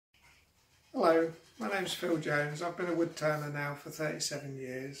Hello, my name's Phil Jones. I've been a wood turner now for 37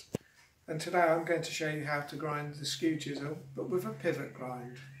 years, and today I'm going to show you how to grind the skew chisel, but with a pivot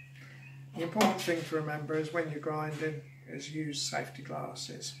grind. The important thing to remember is when you're grinding is use safety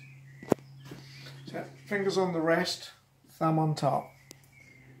glasses. So fingers on the wrist, thumb on top.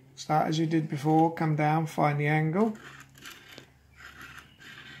 Start as you did before, come down, find the angle,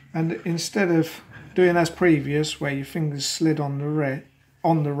 and instead of doing as previous where your fingers slid on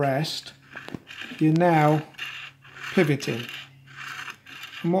the rest, you're now pivoting.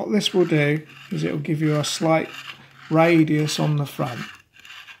 And what this will do is it will give you a slight radius on the front.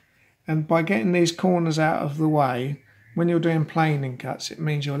 And by getting these corners out of the way, when you're doing planing cuts, it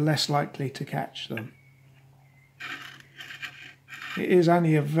means you're less likely to catch them. It is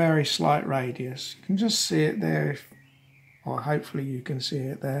only a very slight radius. You can just see it there, or hopefully you can see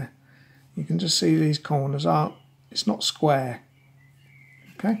it there. You can just see these corners it's not square.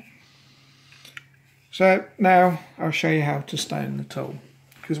 Okay. So now I'll show you how to stone the tool,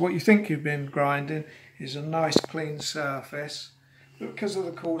 because what you think you've been grinding is a nice clean surface, but because of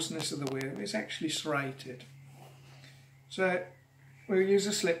the coarseness of the wheel it's actually serrated. So we'll use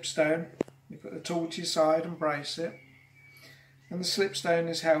a slipstone. You put the tool to your side and brace it, and the slipstone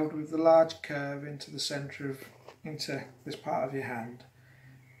is held with the large curve into the centre into this part of your hand,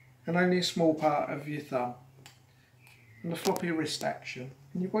 and only a small part of your thumb, and the floppy wrist action.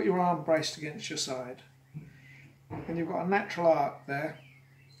 And you've got your arm braced against your side, and you've got a natural arc there.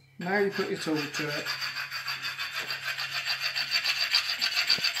 Now you put your tool to it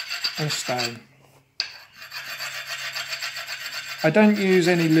and stone. I don't use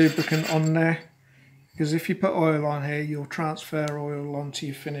any lubricant on there, because if you put oil on here you'll transfer oil onto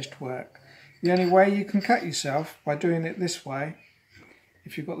your finished work. The only way you can cut yourself by doing it this way,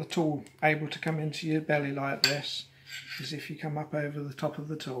 if you've got the tool able to come into your belly like this, is if you come up over the top of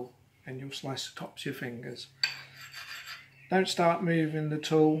the tool and you'll slice the tops of your fingers. Don't start moving the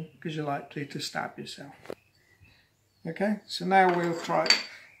tool because you're likely to stab yourself. Okay, so now we'll try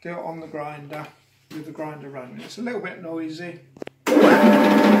do it on the grinder with the grinder running. It's a little bit noisy. Come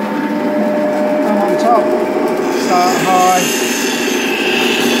on top, start high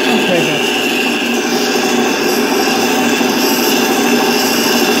and pivot.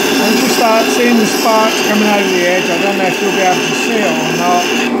 Once you start seeing the sparks coming over the edge, I don't know if you'll be able to see it or not,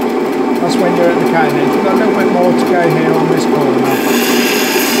 that's when you're at the cane edge. We've got a little bit more to go here on this corner.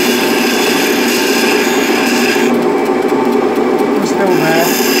 We're still there.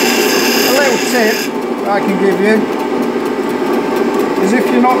 A little tip I can give you is if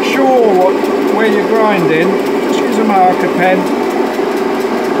you're not sure where you're grinding, just use a marker pen,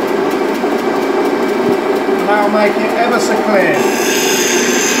 and that'll make it ever so clear.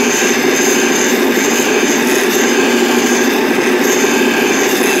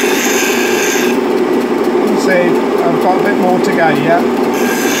 See, I've got a bit more to go yet.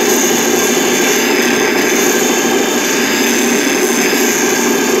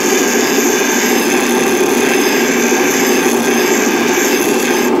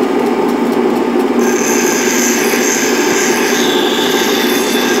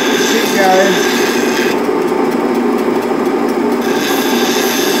 Keep going.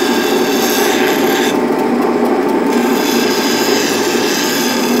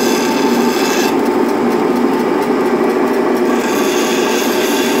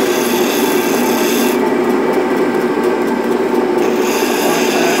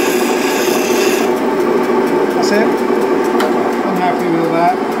 It. I'm happy with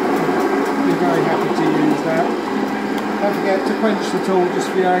that. I'll be very happy to use that. Don't forget to quench the tool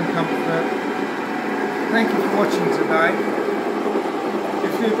just for your own comfort. Thank you for watching today.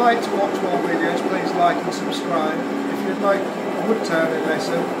 If you'd like to watch more videos, please like and subscribe. If you'd like a wood turning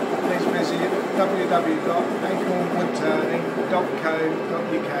lesson, please visit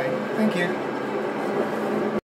www.acornwoodturning.co.uk. Thank you.